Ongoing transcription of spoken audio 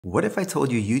What if I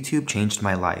told you YouTube changed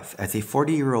my life as a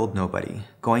 40-year-old nobody,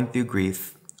 going through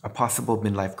grief, a possible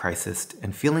midlife crisis,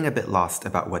 and feeling a bit lost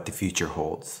about what the future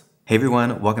holds? Hey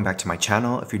everyone, welcome back to my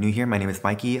channel. If you're new here, my name is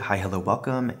Mikey. Hi, hello,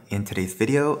 welcome. In today's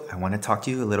video, I want to talk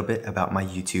to you a little bit about my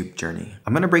YouTube journey.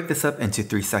 I'm going to break this up into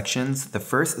 3 sections. The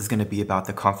first is going to be about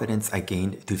the confidence I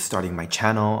gained through starting my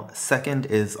channel. Second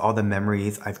is all the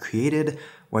memories I've created,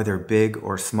 whether big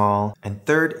or small. And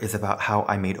third is about how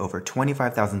I made over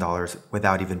 $25,000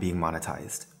 without even being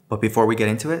monetized. But before we get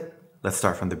into it, let's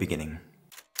start from the beginning.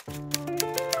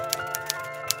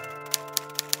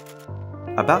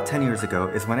 About 10 years ago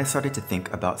is when I started to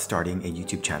think about starting a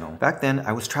YouTube channel. Back then,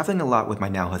 I was traveling a lot with my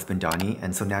now husband Donnie,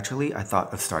 and so naturally I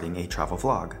thought of starting a travel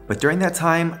vlog. But during that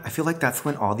time, I feel like that's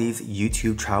when all these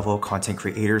YouTube travel content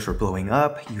creators were blowing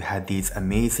up. You had these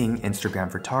amazing Instagram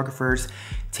photographers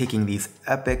taking these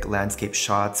epic landscape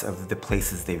shots of the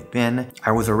places they've been.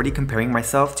 I was already comparing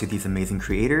myself to these amazing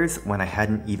creators when I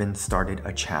hadn't even started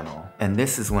a channel. And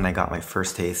this is when I got my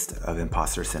first taste of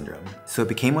imposter syndrome. So it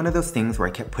became one of those things where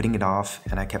I kept putting it off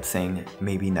and I kept saying,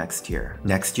 maybe next year.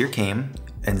 Next year came,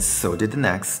 and so did the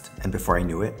next, and before I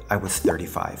knew it, I was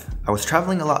 35. I was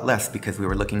traveling a lot less because we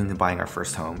were looking into buying our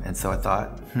first home, and so I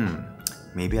thought,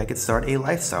 maybe I could start a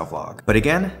lifestyle vlog. But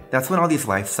again, that's when all these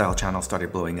lifestyle channels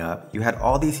started blowing up. You had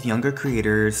all these younger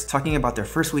creators talking about their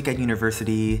first week at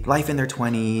university, life in their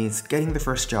 20s, getting their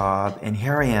first job, and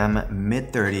here I am,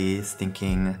 mid-30s,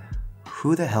 thinking,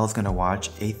 who the hell's gonna watch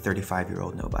a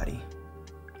 35-year-old nobody?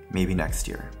 Maybe next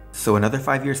year. So another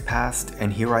 5 years passed,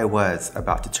 and here I was,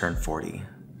 about to turn 40.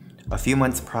 A few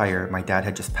months prior, my dad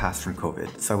had just passed from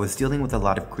COVID, so I was dealing with a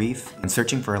lot of grief and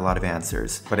searching for a lot of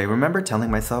answers. But I remember telling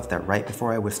myself that right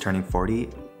before I was turning 40,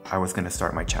 I was going to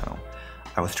start my channel.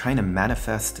 I was trying to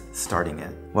manifest starting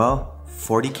it. Well,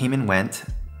 40 came and went,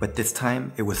 but this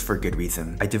time it was for good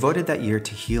reason. I devoted that year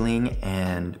to healing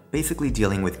and basically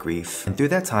dealing with grief. And through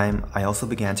that time, I also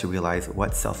began to realize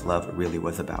what self-love really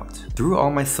was about. Through all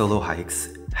my solo hikes,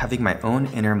 having my own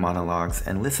inner monologues,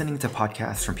 and listening to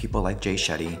podcasts from people like Jay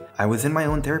Shetty, I was in my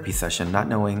own therapy session not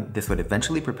knowing this would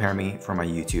eventually prepare me for my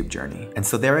YouTube journey. And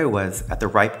so there I was at the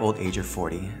ripe old age of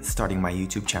 40, starting my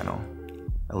YouTube channel,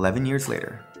 11 years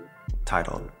later,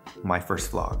 titled My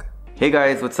First Vlog. Hey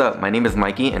guys, what's up? My name is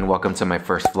Mikey and welcome to my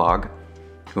first vlog.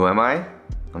 Who am I?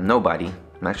 I'm nobody.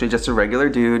 I'm actually just a regular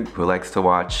dude who likes to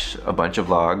watch a bunch of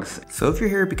vlogs. So if you're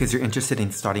here because you're interested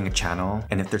in starting a channel,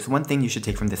 and if there's one thing you should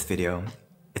take from this video,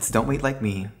 it's don't wait like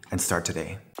me and start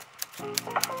today.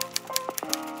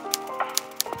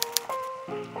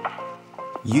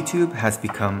 YouTube has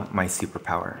become my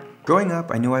superpower. Growing up,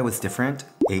 I knew I was different,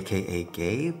 aka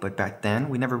gay, but back then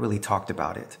we never really talked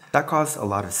about it. That caused a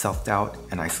lot of self-doubt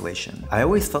and isolation. I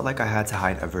always felt like I had to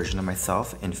hide a version of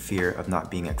myself in fear of not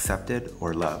being accepted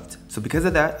or loved. So because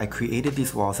of that, I created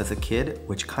these walls as a kid,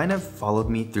 which kind of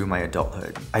followed me through my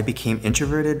adulthood. I became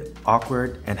introverted,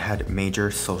 awkward, and had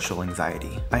major social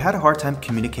anxiety. I had a hard time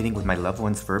communicating with my loved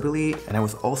ones verbally, and I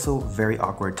was also very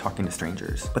awkward talking to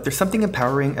strangers. But there's something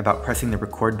empowering about pressing the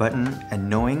record button and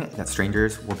knowing that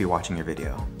strangers will be watching your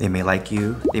video. They may like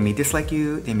you, they may dislike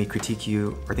you, they may critique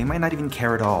you, or they might not even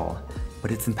care at all.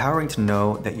 But it's empowering to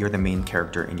know that you're the main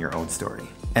character in your own story.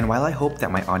 And while I hope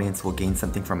that my audience will gain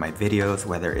something from my videos,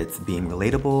 whether it's being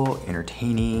relatable,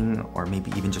 entertaining, or maybe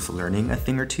even just learning a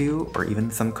thing or two, or even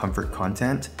some comfort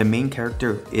content, the main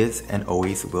character is and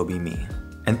always will be me.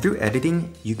 And through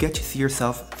editing, you get to see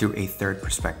yourself through a third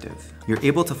perspective. You're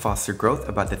able to foster growth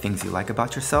about the things you like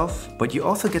about yourself, but you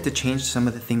also get to change some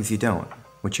of the things you don't,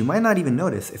 which you might not even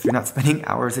notice if you're not spending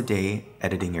hours a day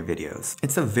editing your videos.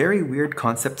 It's a very weird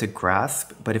concept to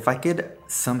grasp, but if I could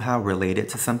somehow relate it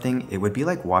to something, it would be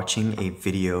like watching a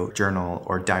video journal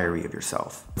or diary of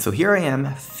yourself. So here I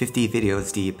am, 50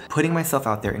 videos deep, putting myself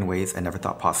out there in ways I never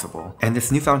thought possible. And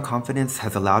this newfound confidence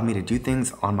has allowed me to do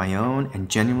things on my own and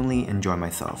genuinely enjoy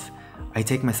myself. I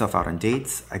take myself out on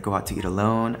dates, I go out to eat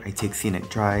alone, I take scenic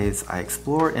drives, I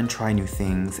explore and try new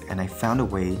things, and I found a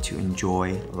way to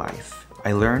enjoy life.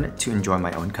 I learn to enjoy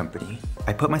my own company.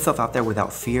 I put myself out there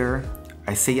without fear,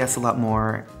 I say yes a lot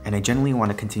more, and I genuinely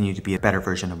want to continue to be a better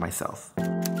version of myself.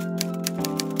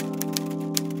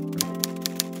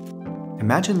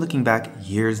 Imagine looking back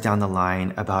years down the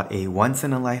line about a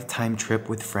once-in-a-lifetime trip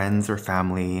with friends or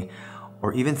family,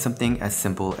 or even something as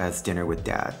simple as dinner with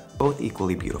dad. both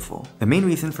equally beautiful. The main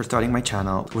reason for starting my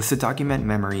channel was to document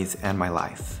memories and my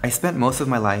life. I spent most of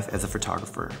my life as a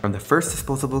photographer. From the first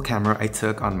disposable camera I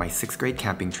took on my 6th grade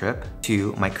camping trip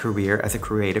to my career as a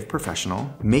creative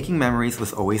professional, making memories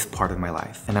was always part of my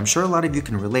life. And I'm sure a lot of you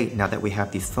can relate now that we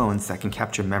have these phones that can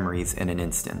capture memories in an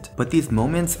instant. But these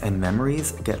moments and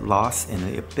memories get lost in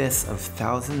the abyss of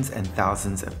thousands and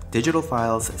thousands of digital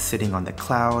files sitting on the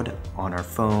cloud, on our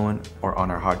phone, or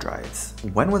on our hard drives.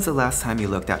 When was the last time you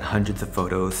looked at hundreds of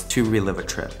photos to relive a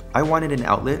trip? I wanted an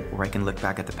outlet where I can look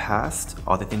back at the past,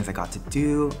 all the things I got to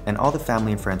do, and all the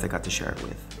family and friends I got to share it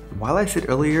with. While I said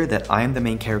earlier that I am the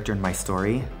main character in my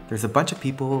story, there's a bunch of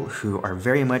people who are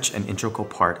very much an integral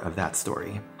part of that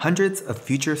story. Hundreds of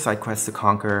future side quests to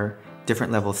conquer,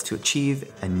 different levels to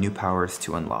achieve, and new powers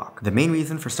to unlock. The main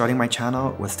reason for starting my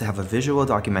channel was to have a visual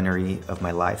documentary of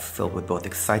my life filled with both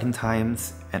exciting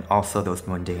times and also those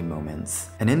mundane moments.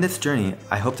 And in this journey,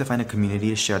 I hope to find a community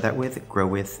to share that with, grow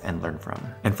with, and learn from.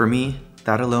 And for me,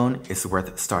 that alone is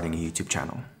worth starting a YouTube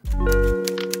channel.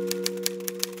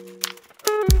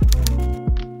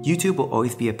 YouTube will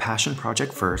always be a passion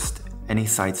project first and a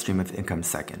side stream of income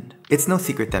second. It's no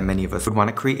secret that many of us would want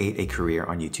to create a career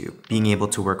on YouTube. Being able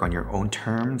to work on your own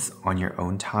terms, on your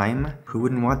own time, who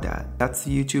wouldn't want that? That's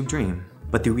the YouTube dream.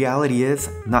 But the reality is,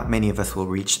 not many of us will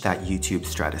reach that YouTube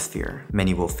stratosphere.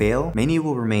 Many will fail, many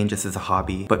will remain just as a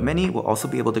hobby, but many will also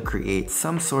be able to create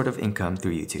some sort of income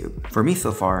through YouTube. For me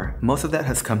so far, most of that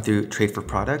has come through trade for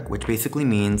product, which basically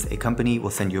means a company will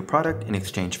send you a product in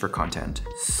exchange for content.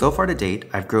 So far to date,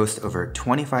 I've grossed over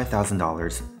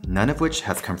 $25,000, none of which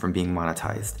has come from being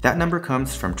monetized. That number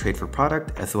comes from trade for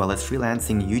product as well as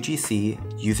freelancing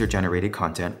UGC, user-generated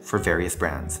content, for various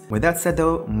brands. With that said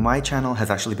though, my channel has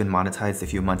actually been monetized a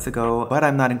few months ago, but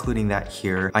I'm not including that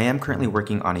here. I am currently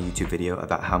working on a YouTube video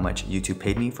about how much YouTube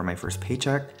paid me for my first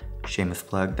paycheck. Shameless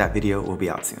plug, that video will be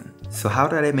out soon. So how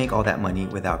did I make all that money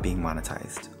without being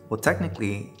monetized? Well,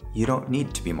 technically, you don't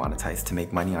need to be monetized to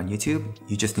make money on YouTube,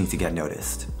 you just need to get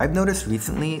noticed. I've noticed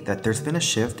recently that there's been a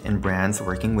shift in brands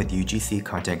working with UGC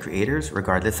content creators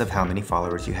regardless of how many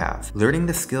followers you have. Learning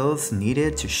the skills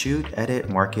needed to shoot, edit,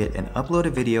 market, and upload a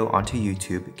video onto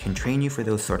YouTube can train you for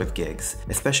those sort of gigs,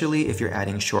 especially if you're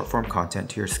adding short-form content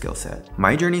to your skill set.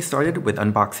 My journey started with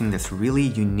unboxing this really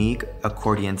unique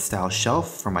accordion-style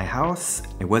shelf for my house.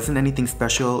 It wasn't anything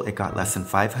special, it got less than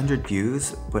 500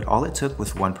 views, but all it took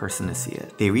was one person to see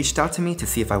it. They reached out to me to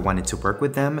see if I wanted to work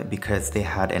with them because they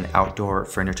had an outdoor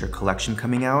furniture collection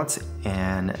coming out,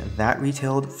 and that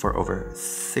retailed for over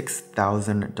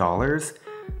 $6,000.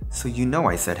 So you know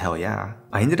I said hell yeah.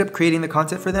 I ended up creating the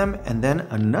content for them, and then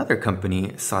another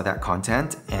company saw that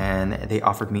content and they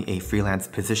offered me a freelance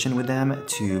position with them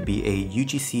to be a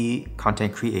UGC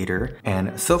content creator.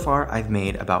 And so far I've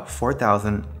made about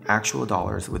 $4,000 actual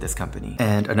dollars with this company.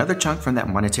 And another chunk from that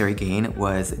monetary gain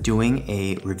was doing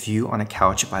a review on a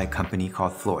couch by a company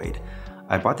called Floyd.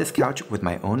 I bought this couch with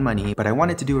my own money, but I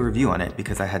wanted to do a review on it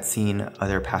because I had seen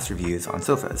other past reviews on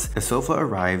sofas. The sofa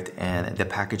arrived and the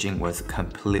packaging was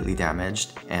completely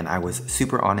damaged, and I was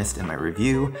super honest in my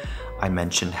review. I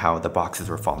mentioned how the boxes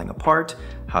were falling apart,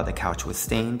 how the couch was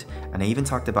stained, and I even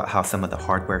talked about how some of the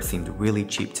hardware seemed really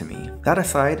cheap to me. That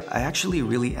aside, I actually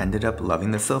really ended up loving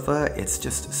the sofa. It's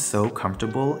just so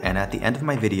comfortable, and at the end of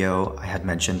my video, I had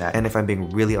mentioned that, and if I'm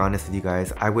being really honest with you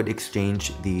guys, I would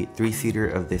exchange the 3-seater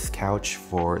of this couch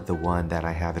for the one that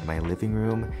I have in my living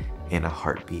room in a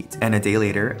heartbeat. And a day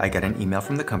later, I got an email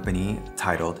from the company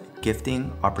titled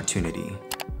Gifting Opportunity.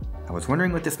 I was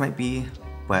wondering what this might be,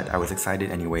 but I was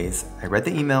excited anyways. I read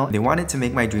the email. They wanted to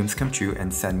make my dreams come true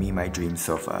and send me my dream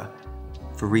sofa.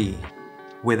 Free.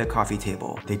 With a coffee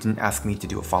table. They didn't ask me to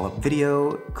do a follow-up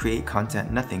video, create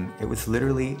content, nothing. It was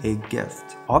literally a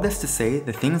gift. All this to say,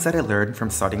 the things that I learned from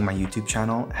starting my YouTube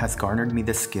channel has garnered me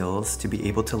the skills to be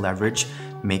able to leverage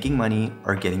making money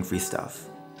or getting free stuff.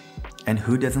 And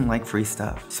who doesn't like free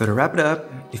stuff? So to wrap it up,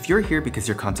 if you're here because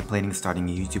you're contemplating starting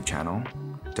a YouTube channel,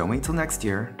 don't wait till next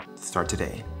year, start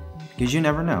today. Because you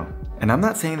never know. And I'm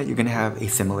not saying that you're gonna have a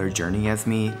similar journey as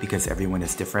me because everyone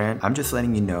is different. I'm just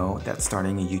letting you know that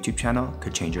starting a YouTube channel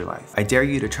could change your life. I dare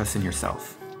you to trust in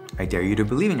yourself. I dare you to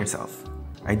believe in yourself.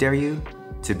 I dare you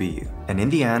to be you. And in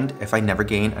the end, if I never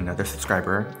gain another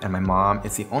subscriber and my mom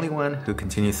is the only one who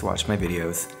continues to watch my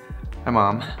videos, hi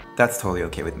mom, that's totally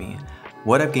okay with me.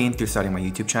 What I've gained through starting my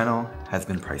YouTube channel has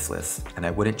been priceless, and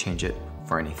I wouldn't change it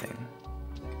for anything.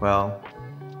 Well,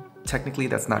 technically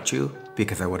that's not true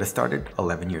because I would have started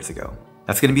 11 years ago.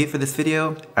 That's gonna be it for this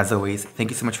video. As always, thank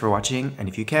you so much for watching, and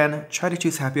if you can, try to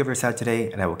choose happy over sad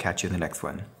today, and I will catch you in the next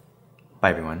one.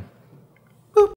 Bye everyone.